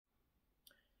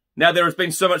Now, there has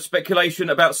been so much speculation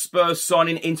about Spurs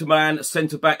signing Inter Milan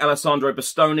centre-back Alessandro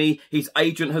Bastoni. His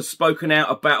agent has spoken out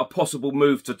about a possible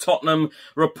move to Tottenham.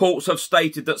 Reports have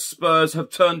stated that Spurs have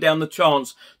turned down the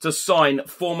chance to sign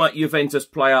former Juventus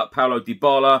player Paulo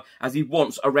Dybala, as he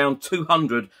wants around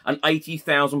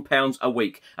 £280,000 a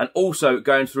week, and also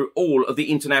going through all of the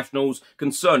internationals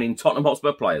concerning Tottenham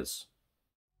Hotspur players.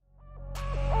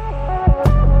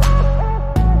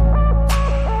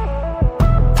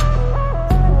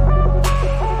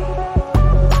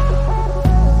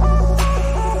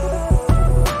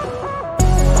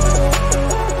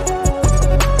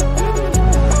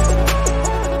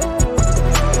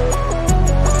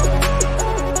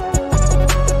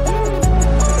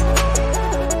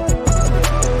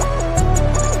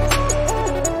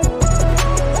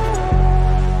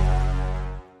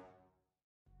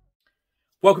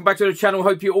 Welcome back to the channel.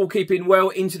 Hope you're all keeping well.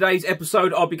 In today's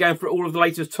episode, I'll be going through all of the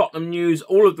latest Tottenham news,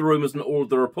 all of the rumours and all of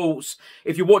the reports.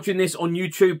 If you're watching this on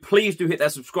YouTube, please do hit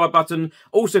that subscribe button.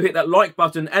 Also hit that like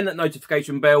button and that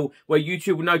notification bell where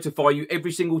YouTube will notify you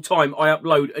every single time I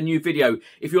upload a new video.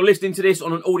 If you're listening to this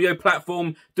on an audio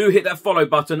platform, do hit that follow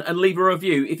button and leave a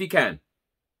review if you can.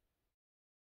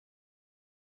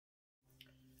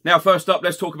 Now, first up,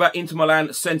 let's talk about Inter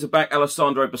Milan centre-back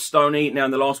Alessandro Bastoni. Now,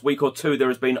 in the last week or two, there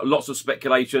has been lots of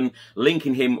speculation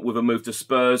linking him with a move to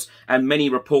Spurs, and many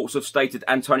reports have stated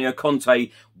Antonio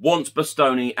Conte wants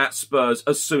Bastoni at Spurs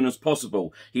as soon as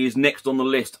possible. He is next on the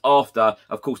list after,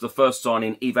 of course, the first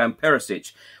signing, Ivan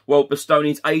Perisic. Well,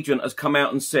 Bastoni's agent has come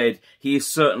out and said he is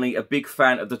certainly a big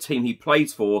fan of the team he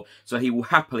plays for, so he will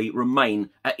happily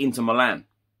remain at Inter Milan.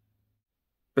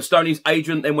 Bastoni's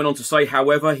agent then went on to say,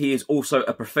 however, he is also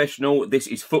a professional. This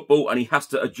is football and he has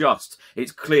to adjust.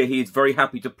 It's clear he is very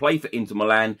happy to play for Inter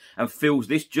Milan and feels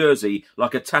this jersey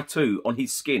like a tattoo on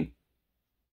his skin.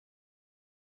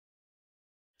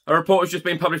 A report has just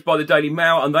been published by the Daily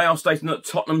Mail, and they are stating that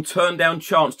Tottenham turned down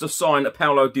chance to sign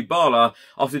Paulo Dybala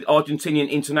after the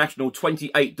Argentinian international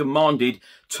 28 demanded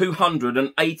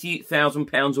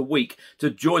 £280,000 a week to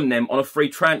join them on a free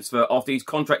transfer after his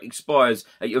contract expires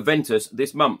at Juventus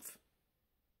this month.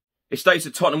 It states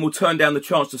that Tottenham will turn down the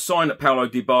chance to sign Paulo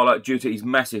Dybala due to his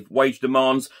massive wage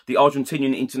demands. The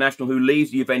Argentinian international, who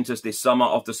leaves Juventus this summer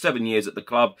after 7 years at the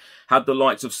club, had the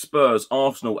likes of Spurs,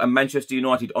 Arsenal and Manchester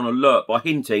United on alert by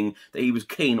hinting that he was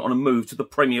keen on a move to the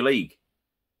Premier League.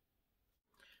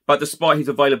 But despite his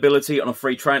availability on a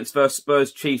free transfer,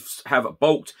 Spurs chiefs have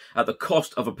balked at the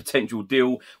cost of a potential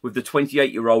deal, with the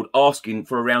 28-year-old asking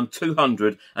for around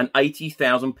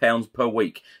 £280,000 per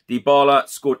week. Dybala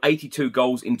scored 82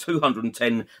 goals in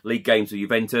 210 league games for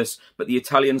Juventus, but the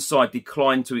Italian side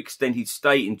declined to extend his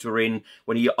stay in Turin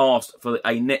when he asked for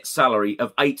a net salary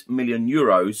of €8 million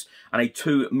and a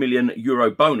 €2 million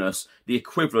bonus, the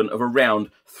equivalent of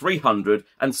around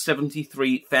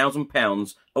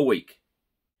 £373,000 a week.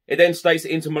 It then states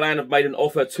that Inter Milan have made an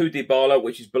offer to Dybala,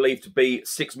 which is believed to be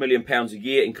 £6 million a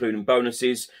year, including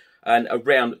bonuses, and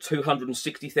around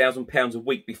 £260,000 a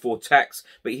week before tax,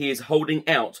 but he is holding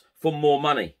out for more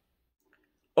money.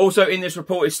 Also in this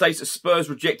report, it states that Spurs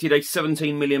rejected a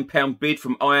 £17 million bid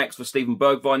from Ajax for Steven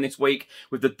Bergwijn this week,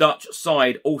 with the Dutch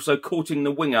side also courting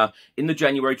the winger in the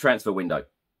January transfer window.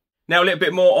 Now, a little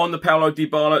bit more on the Paulo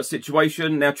Dybala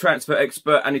situation. Now, transfer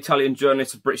expert and Italian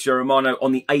journalist Fabrizio Romano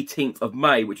on the 18th of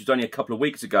May, which was only a couple of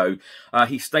weeks ago,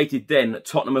 he stated then that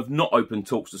Tottenham have not opened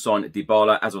talks to sign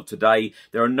Dybala as of today.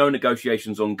 There are no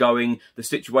negotiations ongoing. The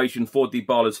situation for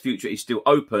Dybala's future is still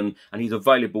open and he's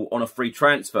available on a free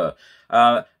transfer.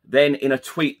 Then, in a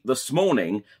tweet this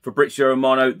morning, Fabrizio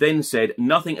Romano then said,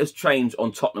 nothing has changed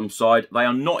on Tottenham's side. They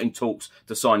are not in talks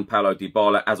to sign Paulo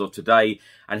Dybala as of today,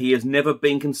 and he has never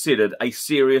been considered a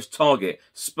serious target.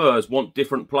 Spurs want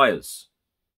different players.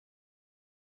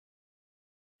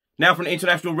 Now for an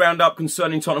international roundup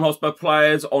concerning Tottenham Hotspur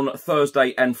players on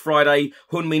Thursday and Friday.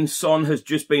 Heung-min Son has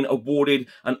just been awarded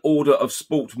an Order of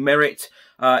Sport Merit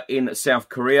in South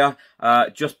Korea,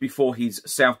 just before his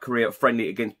South Korea friendly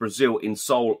against Brazil in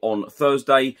Seoul on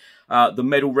Thursday. The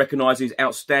medal recognises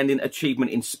outstanding achievement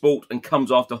in sport and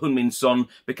comes after Heung-min Son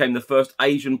became the first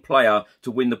Asian player to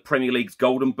win the Premier League's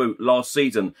Golden Boot last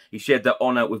season. He shared that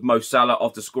honour with Mo Salah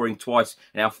after scoring twice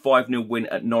in our 5-0 win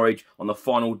at Norwich on the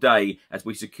final day as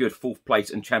we secured 4th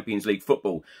place in Champions League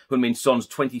football. Heung-min Son's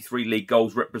 23 league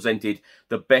goals represented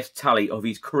the best tally of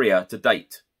his career to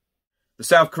date. The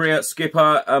South Korea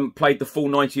skipper played the full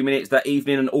 90 minutes that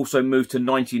evening and also moved to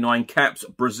 99 caps.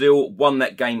 Brazil won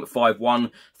that game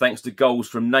 5-1 thanks to goals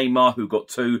from Neymar, who got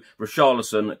 2,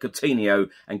 Richarlison,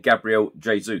 Coutinho and Gabriel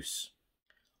Jesus.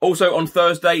 Also on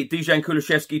Thursday, Dejan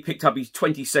Kulusevski picked up his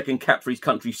 22nd cap for his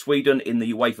country Sweden in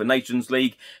the UEFA Nations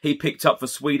League. He picked up for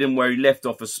Sweden where he left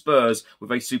off for Spurs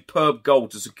with a superb goal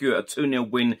to secure a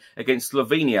 2-0 win against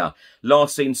Slovenia.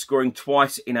 Last seen scoring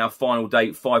twice in our final day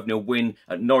 5-0 win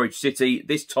at Norwich City.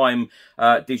 This time,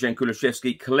 Dejan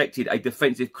Kulusevski collected a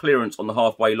defensive clearance on the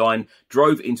halfway line,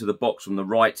 drove into the box from the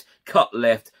right, cut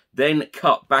left, then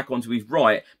cut back onto his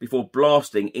right before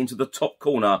blasting into the top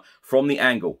corner from the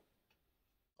angle.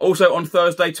 Also on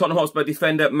Thursday, Tottenham Hotspur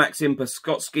defender Maxim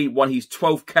Paskotsky won his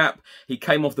 12th cap. He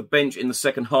came off the bench in the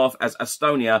second half as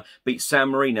Estonia beat San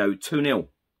Marino 2-0.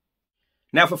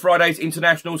 Now for Friday's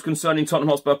internationals concerning Tottenham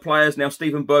Hotspur players. Now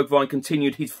Steven Bergwijn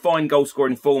continued his fine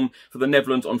goal-scoring form for the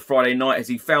Netherlands on Friday night as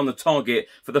he found the target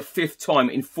for the 5th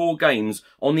time in 4 games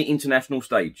on the international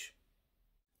stage.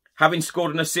 Having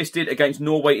scored and assisted against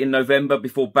Norway in November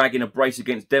before bagging a brace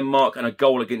against Denmark and a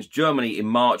goal against Germany in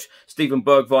March, Steven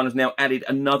Bergwijn has now added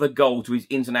another goal to his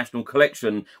international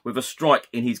collection with a strike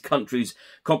in his country's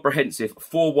comprehensive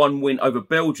 4-1 win over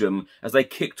Belgium as they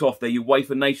kicked off their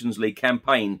UEFA Nations League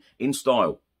campaign in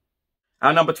style.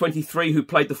 Our number 23, who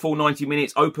played the full 90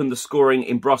 minutes, opened the scoring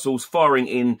in Brussels, firing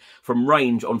in from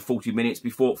range on 40 minutes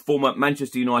before former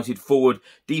Manchester United forward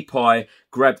Dybala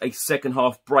grabbed a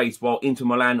second-half brace, while Inter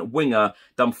Milan winger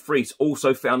Dumfries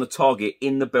also found the target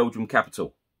in the Belgium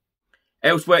capital.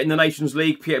 Elsewhere in the Nations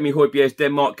League, Pierre-Emile Højbjerg's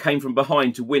Denmark came from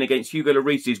behind to win against Hugo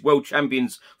Lloris's world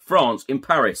champions France in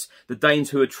Paris. The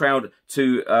Danes, who had trailed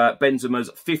to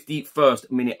Benzema's 51st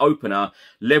minute opener,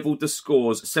 levelled the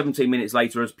scores 17 minutes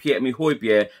later as Pierre-Emile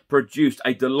Højbjerg produced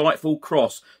a delightful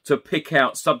cross to pick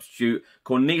out substitute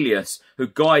Cornelius, who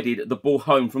guided the ball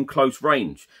home from close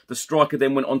range. The striker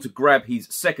then went on to grab his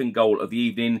second goal of the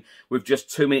evening with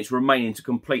just 2 minutes remaining to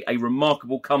complete a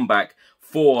remarkable comeback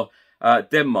for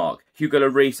Denmark. Hugo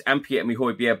Lloris and Pierre-Emile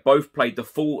Højbjerg both played the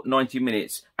full 90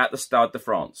 minutes at the Stade de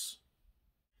France.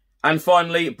 And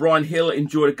finally, Bryan Gil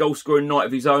enjoyed a goal-scoring night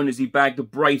of his own as he bagged a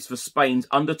brace for Spain's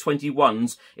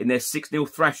under-21s in their 6-0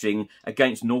 thrashing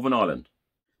against Northern Ireland.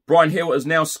 Bryan Gil has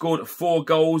now scored 4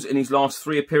 goals in his last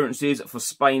 3 appearances for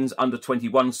Spain's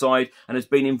under-21 side and has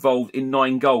been involved in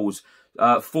 9 goals,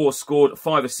 4 scored,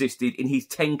 5 assisted in his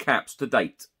 10 caps to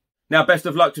date. Now, best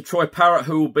of luck to Troy Parrott,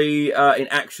 who will be in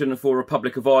action for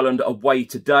Republic of Ireland away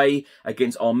today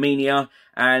against Armenia.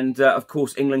 And, of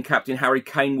course, England captain Harry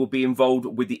Kane will be involved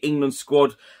with the England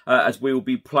squad as we will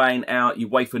be playing our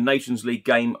UEFA Nations League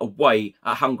game away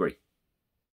at Hungary.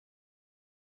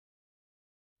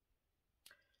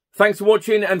 Thanks for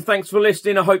watching and thanks for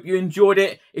listening. I hope you enjoyed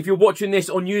it. If you're watching this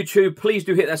on YouTube, please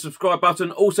do hit that subscribe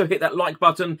button. Also hit that like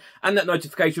button and that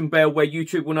notification bell where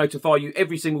YouTube will notify you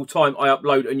every single time I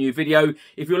upload a new video.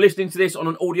 If you're listening to this on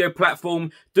an audio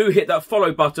platform, do hit that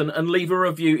follow button and leave a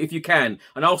review if you can.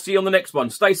 And I'll see you on the next one.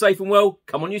 Stay safe and well.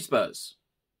 Come on, you Spurs.